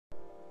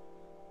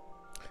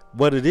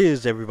What it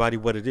is, everybody,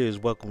 what it is.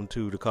 Welcome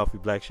to the Coffee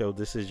Black Show.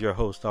 This is your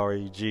host,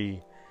 REGGIE,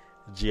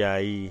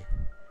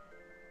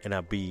 and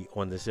I be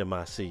on this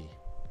MIC.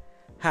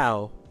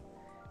 How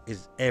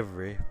is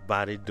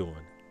everybody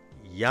doing?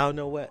 Y'all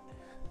know what?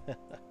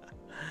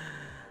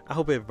 I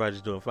hope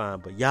everybody's doing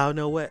fine, but y'all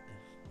know what?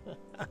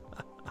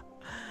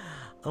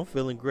 I'm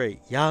feeling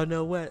great. Y'all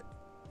know what?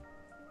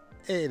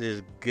 It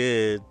is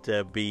good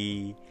to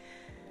be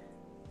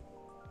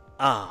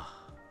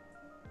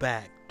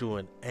back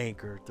doing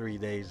Anchor 3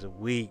 days a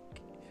week,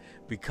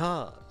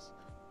 because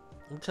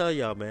I'm telling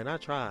y'all, man, I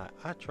tried.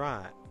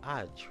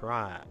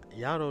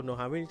 Y'all don't know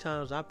how many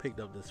times I picked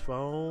up this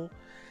phone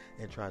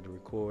and tried to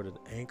record an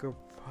Anchor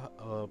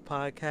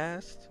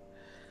podcast.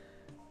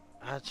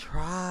 I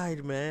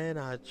tried, man.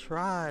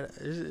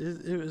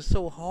 It was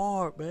so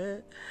hard,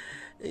 man.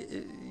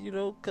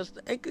 Because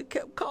the Anchor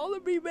kept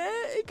calling me, man.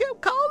 It kept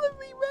calling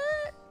me,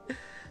 man.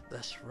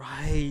 That's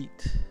right.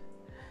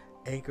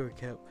 Anchor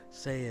kept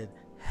saying,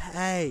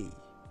 "Hey,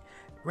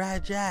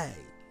 Rajay,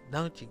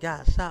 don't you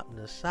got something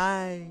to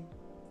say?"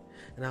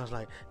 And I was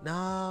like,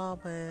 "No,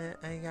 man,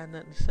 I ain't got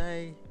nothing to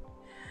say.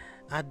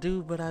 I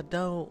do, but I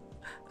don't.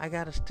 I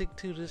gotta stick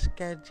to the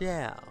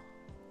schedule."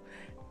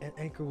 And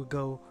Anchor would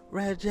go,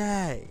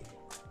 Rajay,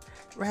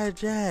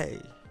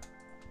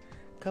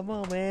 come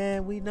on,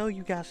 man. We know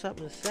you got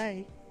something to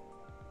say."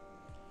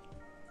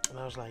 And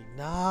I was like,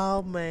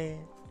 "No,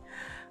 man,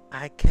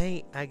 I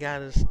can't. I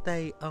gotta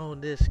stay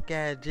on this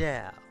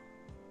schedule."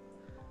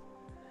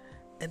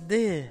 And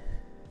then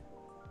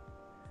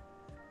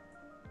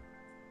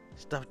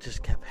stuff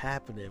just kept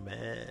happening,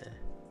 man.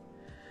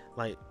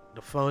 Like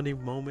the funny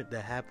moment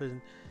that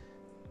happened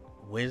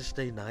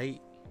Wednesday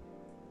night.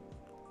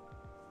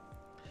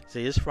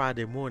 See, it's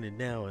Friday morning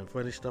now, and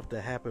funny stuff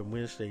that happened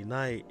Wednesday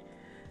night.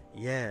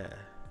 Yeah,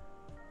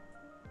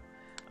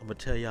 I'm gonna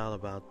tell y'all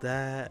about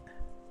that.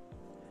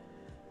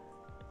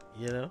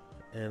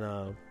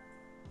 And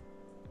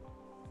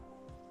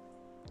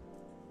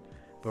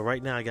but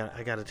right now I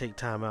gotta take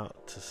time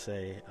out to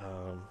say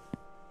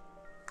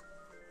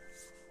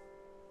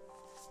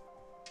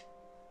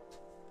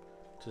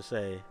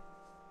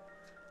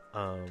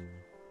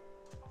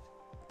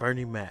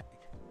Bernie Mac.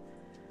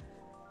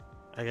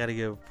 I gotta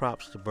give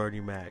props to Bernie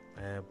Mac,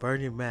 man.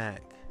 Bernie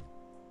Mac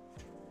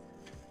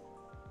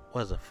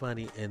was a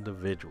funny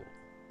individual.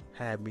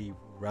 Had me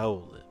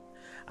rolling.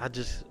 I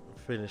just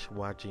finished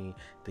watching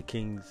The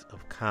Kings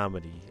of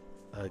Comedy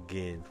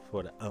again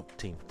for the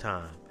umpteenth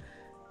time.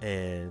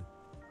 And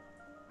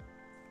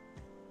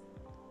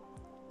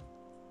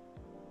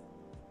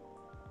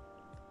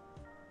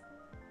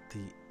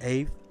the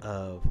 8th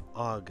of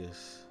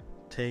August,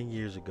 10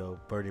 years ago,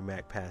 Bernie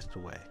Mac passed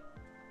away.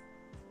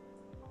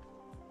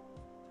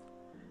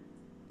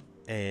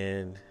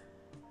 And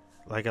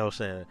like I was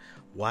saying,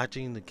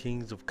 watching The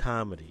Kings of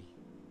Comedy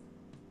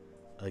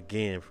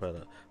again for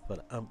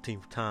the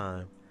umpteenth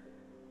time,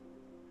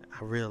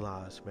 I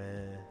realized,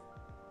 man,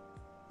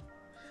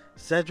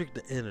 Cedric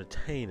the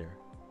Entertainer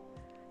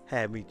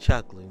had me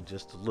chuckling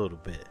just a little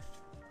bit,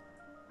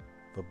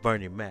 but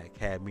Bernie Mac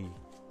had me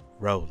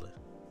rolling.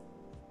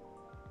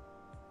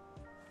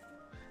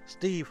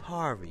 Steve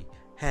Harvey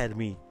had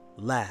me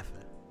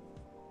laughing.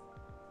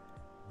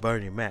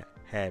 Bernie Mac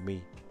had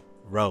me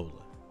rolling.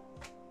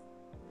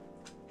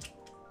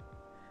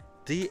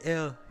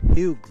 D.L.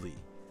 Hughley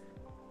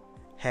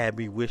had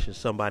me wishing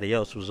somebody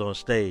else was on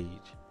stage.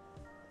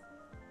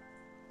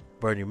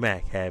 Bernie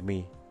Mac had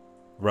me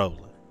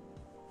rolling.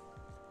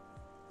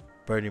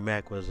 Bernie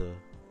Mac was a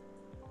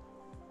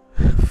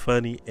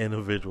funny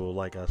individual,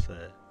 like I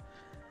said,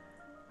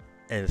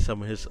 and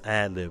some of his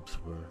ad-libs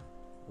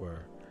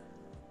were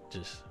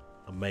just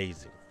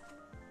amazing.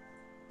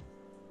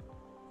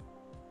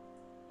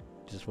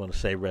 Just want to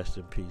say rest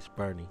in peace,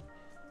 Bernie.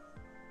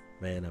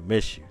 Man, I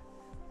miss you.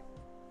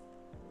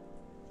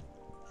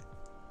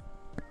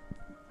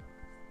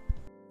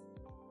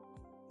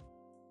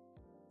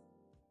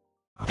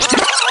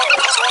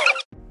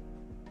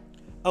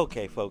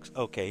 Okay, folks.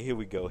 Okay, here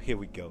we go.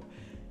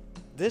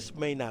 This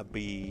may not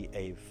be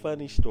a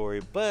funny story,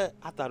 but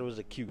I thought it was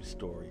a cute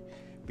story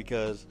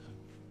because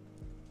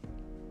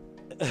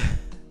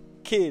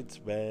kids,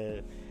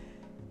 man.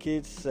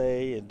 Kids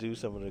say and do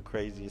some of the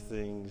craziest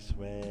things,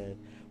 man.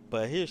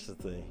 But here's the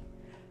thing.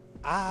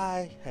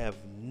 I have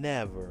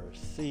never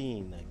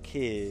seen a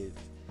kid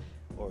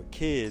or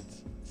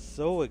kids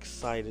so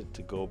excited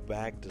to go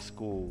back to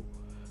school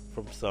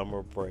from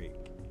summer break.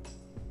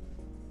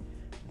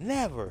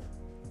 Never.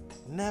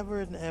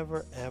 Never.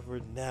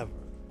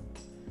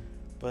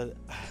 But,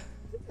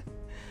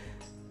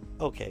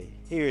 okay,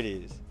 here it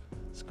is.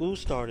 School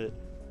started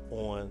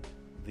on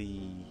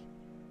the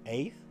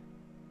 8th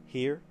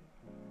here,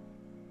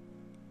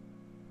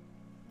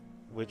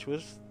 which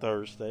was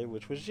Thursday,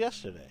 which was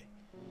yesterday.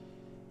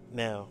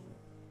 Now,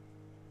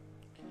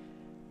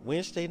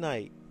 Wednesday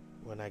night,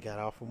 when I got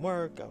off from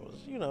work, I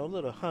was, a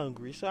little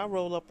hungry, so I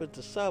rolled up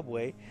into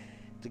Subway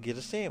to get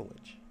a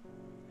sandwich.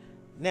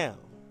 Now,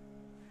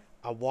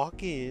 I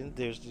walk in,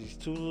 there's these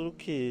two little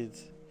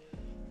kids.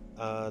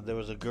 There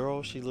was a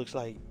girl, she looks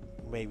like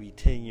maybe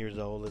 10 years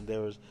old, and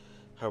there was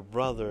her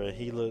brother, and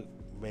he looked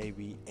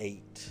maybe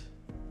 8.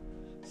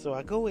 So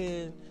I go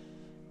in,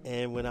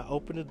 and when I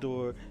opened the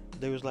door,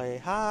 they was like,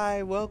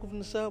 "Hi, welcome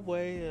to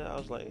Subway." And I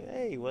was like,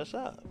 "Hey, what's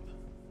up?"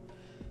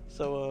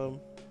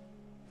 So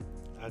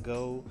I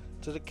go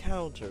to the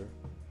counter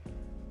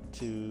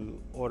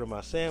to order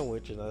my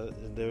sandwich, and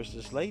there's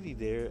this lady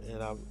there,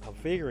 and I'm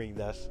figuring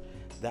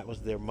that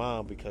was their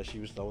mom because she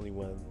was the only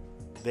one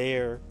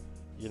there,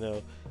 you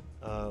know.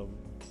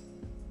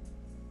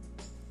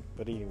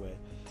 But anyway,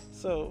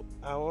 so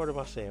I order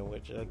my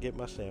sandwich, I get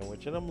my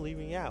sandwich, and I'm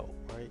leaving out,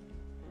 right?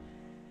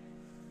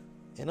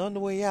 And on the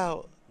way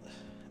out,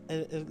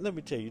 and let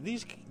me tell you,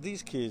 these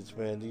kids,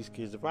 man, these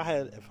kids. If I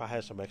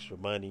had some extra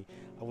money,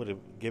 I would have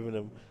given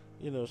them,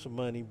 some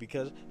money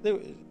because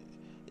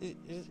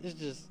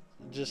it's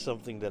just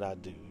something that I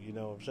do. You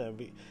know what I'm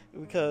saying?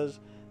 Because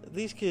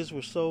these kids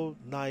were so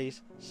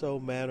nice, so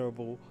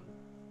mannerable.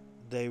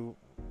 They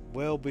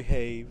well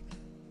behaved.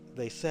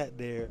 They sat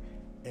there,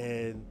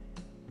 and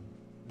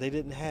they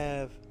didn't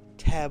have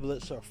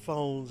tablets or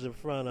phones in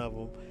front of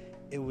them.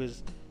 It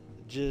was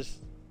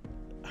just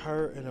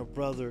her and her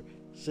brother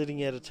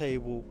sitting at a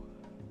table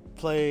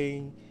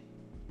playing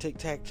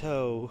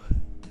tic-tac-toe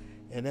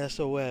and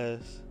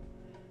SOS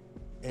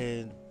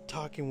and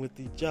talking with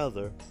each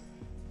other,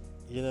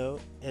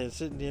 and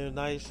sitting there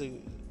nice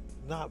and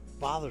not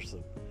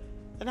bothersome.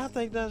 And I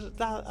think that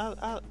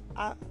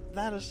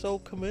is so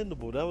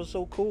commendable. That was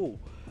so cool.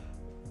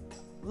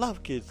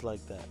 Love kids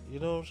like that. You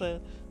know what I'm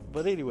saying?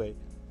 But anyway,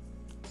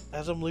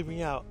 as I'm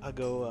leaving out, I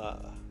go,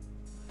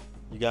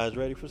 "You guys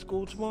ready for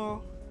school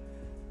tomorrow?"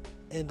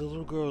 And the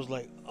little girl was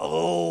like,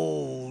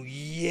 "Oh,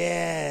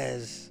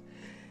 yes."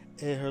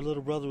 And her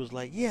little brother was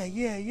like, "Yeah,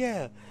 yeah,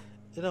 yeah."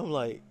 And I'm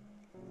like,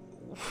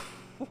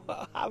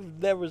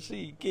 I've never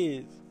seen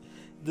kids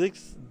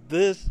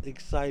this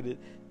excited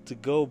to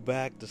go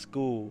back to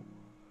school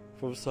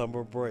from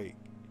summer break.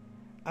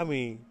 I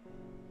mean,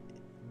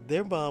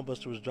 their mom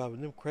must was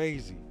driving them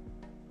crazy.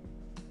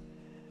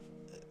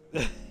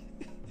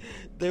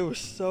 They were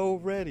so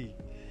ready,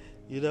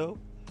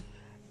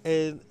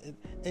 And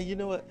you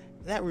know what?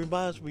 That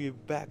reminds me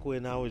of back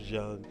when I was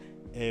young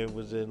and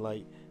was in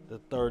like the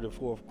 3rd or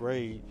 4th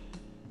grade.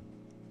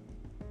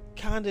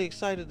 Kind of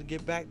excited to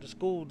get back to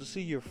school to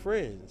see your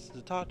friends,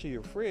 to talk to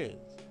your friends.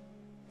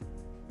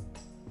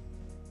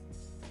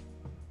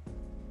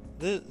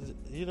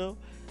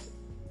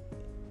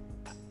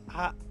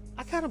 I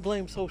kind of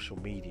blame social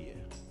media.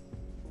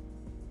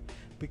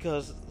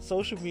 Because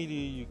social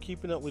media, you're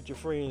keeping up with your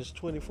friends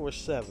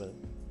 24/7.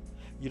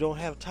 You don't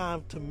have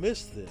time to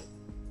miss them.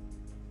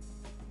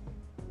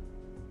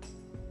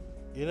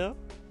 You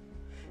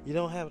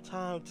don't have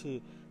time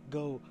to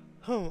go,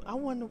 I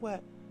wonder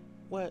what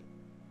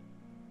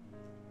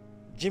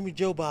Jimmy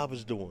Joe Bob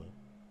is doing.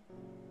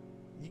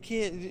 You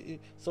can't,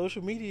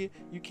 social media,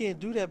 you can't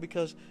do that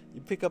because you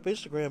pick up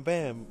Instagram,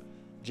 bam,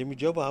 Jimmy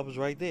Joe Bob is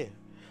right there.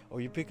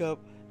 Or you pick up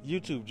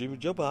YouTube, Jimmy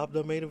Joe Bob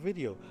done made a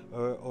video.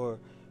 Or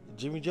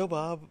Jimmy Joe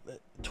Bob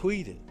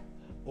tweeted.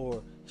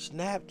 Or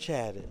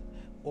Snapchatted.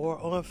 Or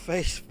on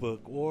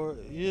Facebook. Or,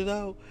 you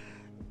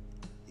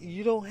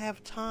don't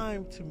have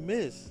time to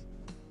miss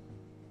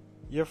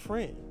your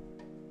friend.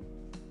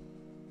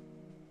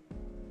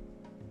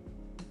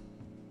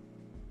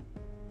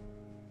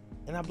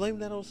 And I blame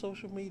that on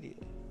social media.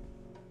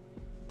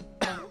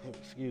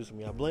 Excuse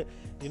me.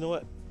 You know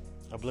what?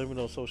 I blame it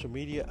on social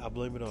media. I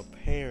blame it on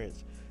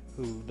parents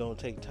who don't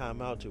take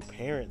time out to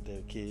parent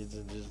their kids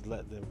and just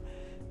let them,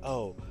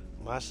 "Oh,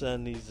 my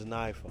son needs an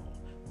iPhone.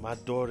 My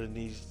daughter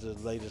needs the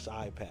latest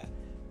iPad."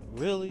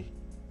 Really?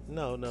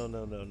 No.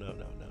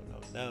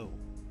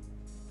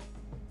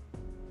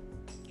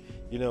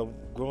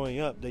 Growing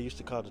up, they used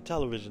to call the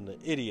television the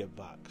idiot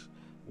box.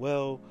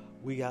 Well,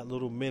 we got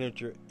little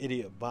miniature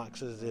idiot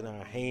boxes in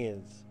our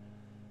hands,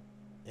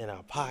 in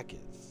our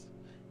pockets,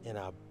 in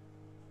our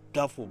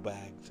duffel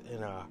bags,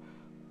 in our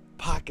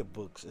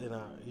pocketbooks, in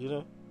our,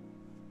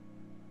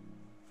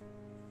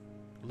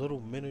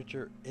 little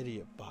miniature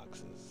idiot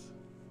boxes.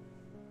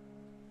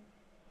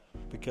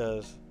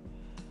 Because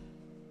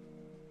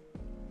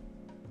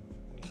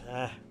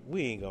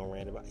we ain't gonna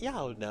rant about it.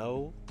 Y'all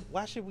know.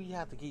 Why should we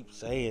have to keep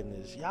saying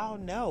this? Y'all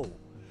know.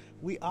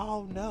 We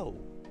all know.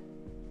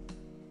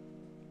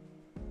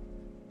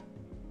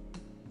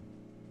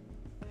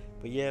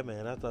 But yeah,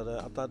 man, I thought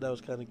that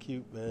was kind of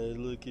cute,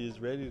 man. Little kids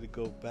ready to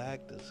go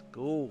back to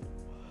school.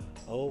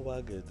 Oh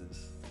my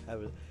goodness,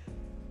 haven't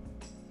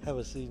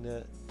seen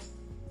that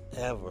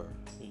ever,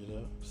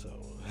 So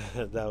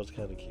that was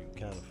kind of cute,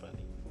 kind of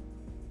funny.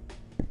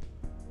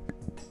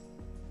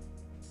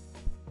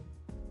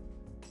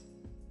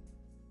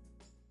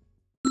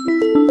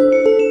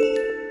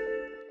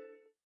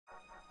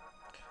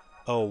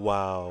 Oh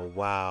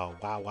wow.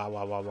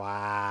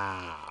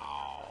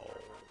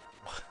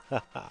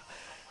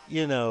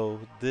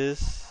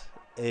 This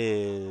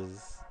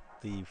is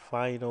the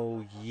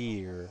final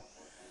year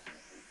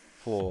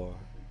for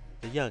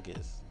the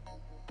youngest.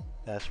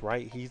 That's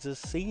right, he's a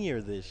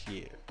senior this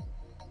year.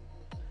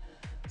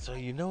 So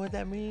you know what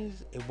that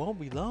means? It won't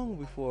be long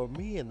before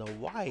me and the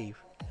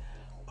wife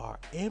are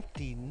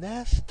empty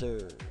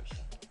nesters.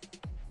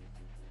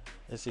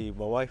 And see,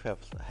 my wife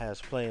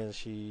has plans.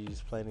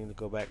 She's planning to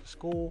go back to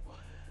school,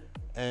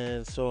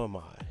 and so am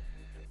I.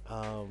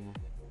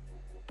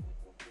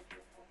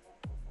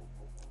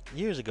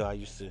 Years ago,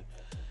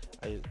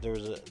 there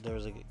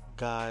was a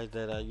guy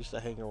that I used to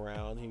hang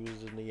around. He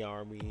was in the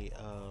army.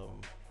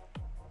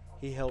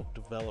 He helped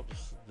develop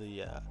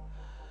the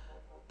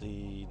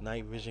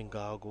night vision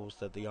goggles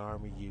that the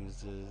army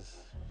uses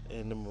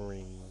in the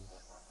Marines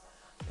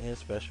and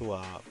special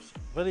ops.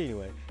 But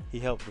anyway, he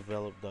helped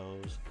develop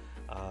those.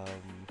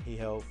 He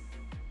helped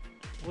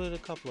with a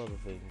couple other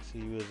things.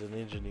 He was an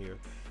engineer.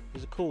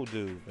 He's a cool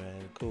dude,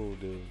 man. Cool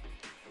dude.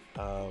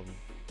 Um,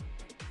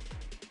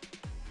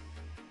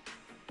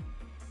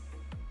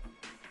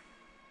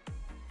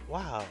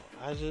 wow.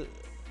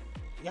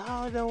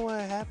 Y'all know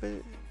what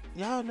happened?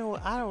 Y'all know,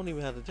 I don't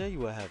even have to tell you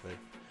what happened.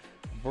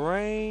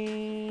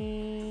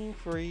 Brain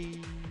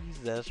freeze.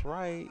 That's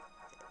right.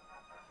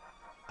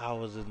 I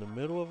was in the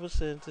middle of a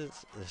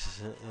sentence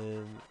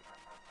and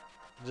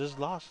just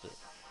lost it.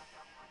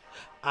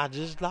 I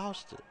just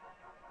lost it.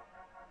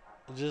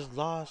 Just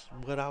lost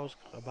what I was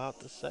about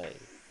to say.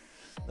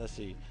 Let's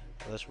see.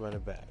 Let's run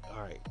it back.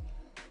 All right.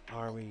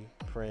 Army,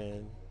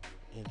 friend,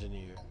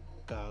 engineer,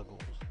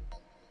 goggles.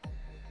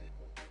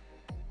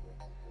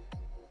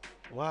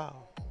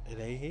 Wow. It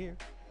ain't here.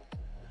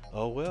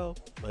 Oh well.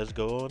 Let's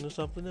go on to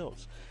something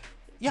else.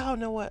 Y'all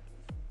know what?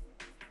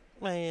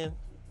 Man.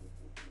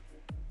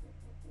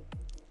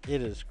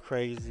 It is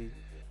crazy.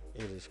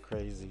 It is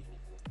crazy.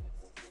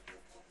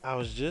 I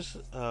was just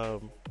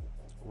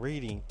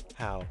reading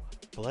how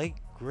Blake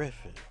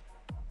Griffin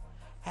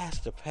has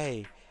to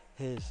pay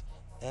his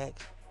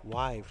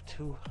ex-wife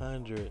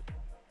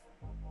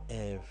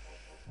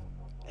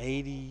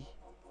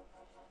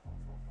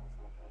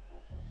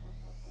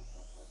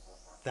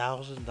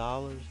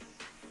 $280,000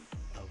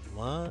 a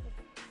month.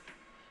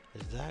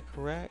 Is that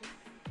correct?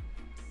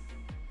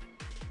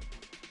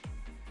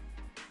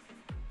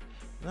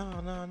 No.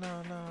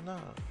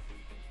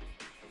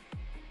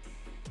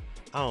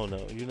 I don't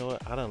know. You know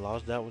what? I done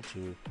lost that one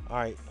too.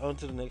 Alright, on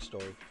to the next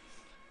story.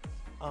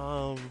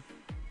 On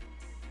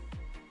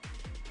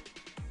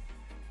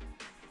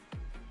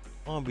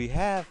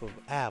behalf of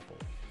Apple,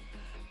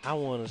 I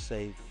want to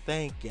say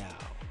thank y'all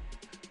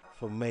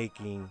for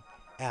making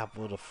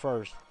Apple the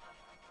first $1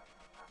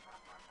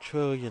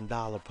 trillion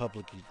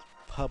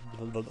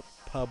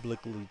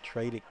publicly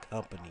traded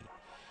company.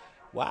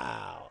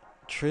 Wow.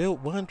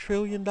 $1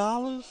 trillion?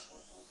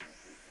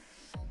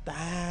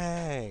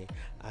 Dang.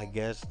 I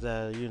guess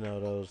that,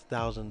 those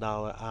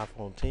 $1,000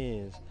 iPhone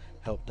 10s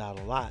helped out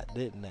a lot,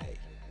 didn't they?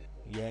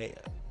 Yeah.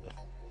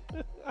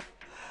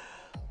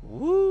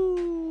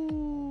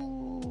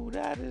 Woo!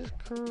 That is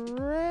crazy.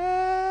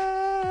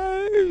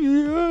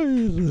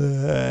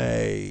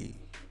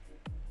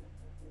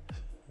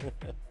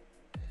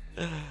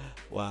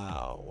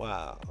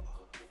 Wow.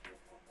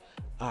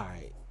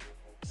 Alright.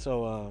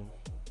 So,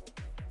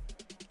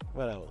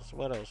 what else?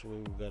 What else we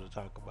were going to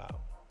talk about?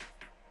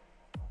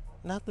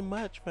 Nothing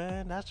much,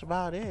 man. That's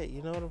about it.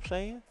 You know what I'm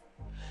saying?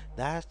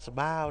 That's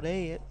about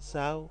it.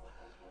 So,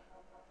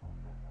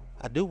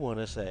 I do want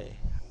to say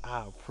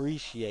I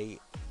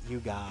appreciate you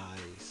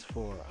guys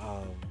for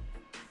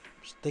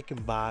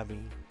sticking by me,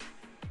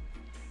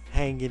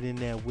 hanging in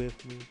there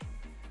with me.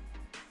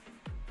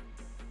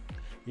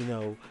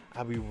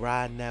 I be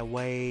riding that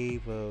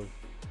wave of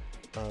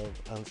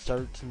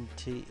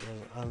uncertainty.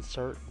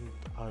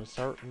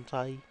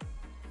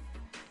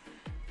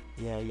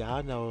 Yeah,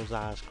 y'all knows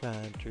I's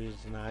countries,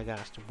 and I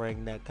got to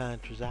bring that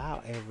countries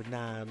out every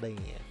now and then.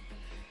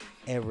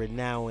 Every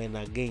now and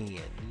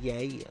again,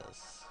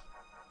 yes.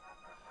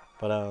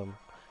 But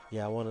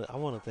yeah, I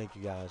wanna thank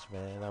you guys,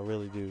 man. I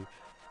really do.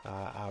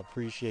 I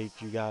appreciate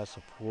you guys'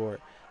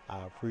 support.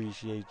 I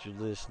appreciate you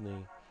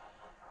listening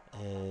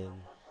and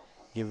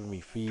giving me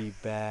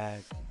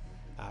feedback.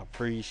 I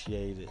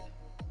appreciate it.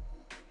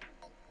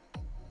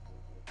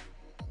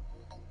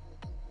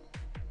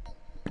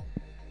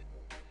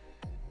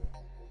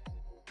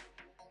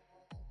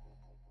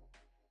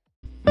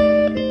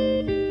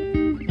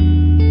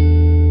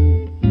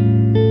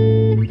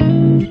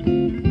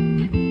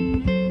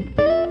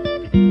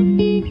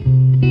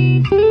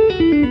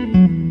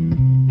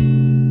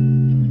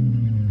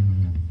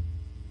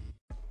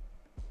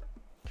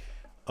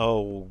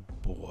 Oh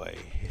boy.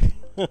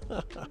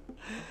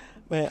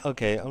 Man,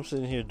 okay, I'm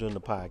sitting here doing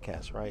the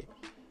podcast, right?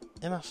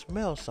 And I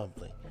smell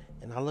something.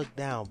 And I look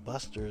down,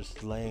 Buster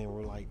is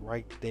laying like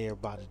right there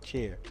by the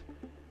chair.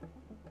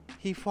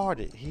 He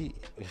farted. He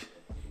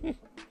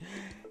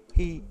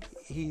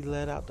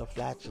let out the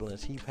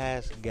flatulence. He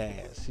passed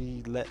gas.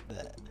 He let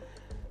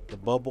the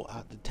bubble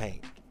out the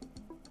tank.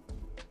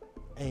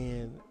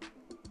 And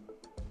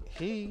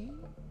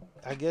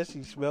I guess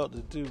he smelled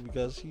it too,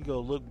 because he gonna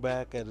look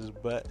back at his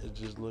butt and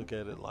just look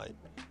at it like,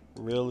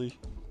 really?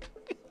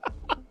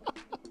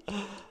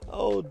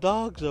 Oh,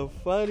 dogs are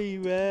funny,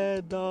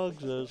 man.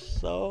 Dogs are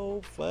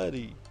so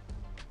funny.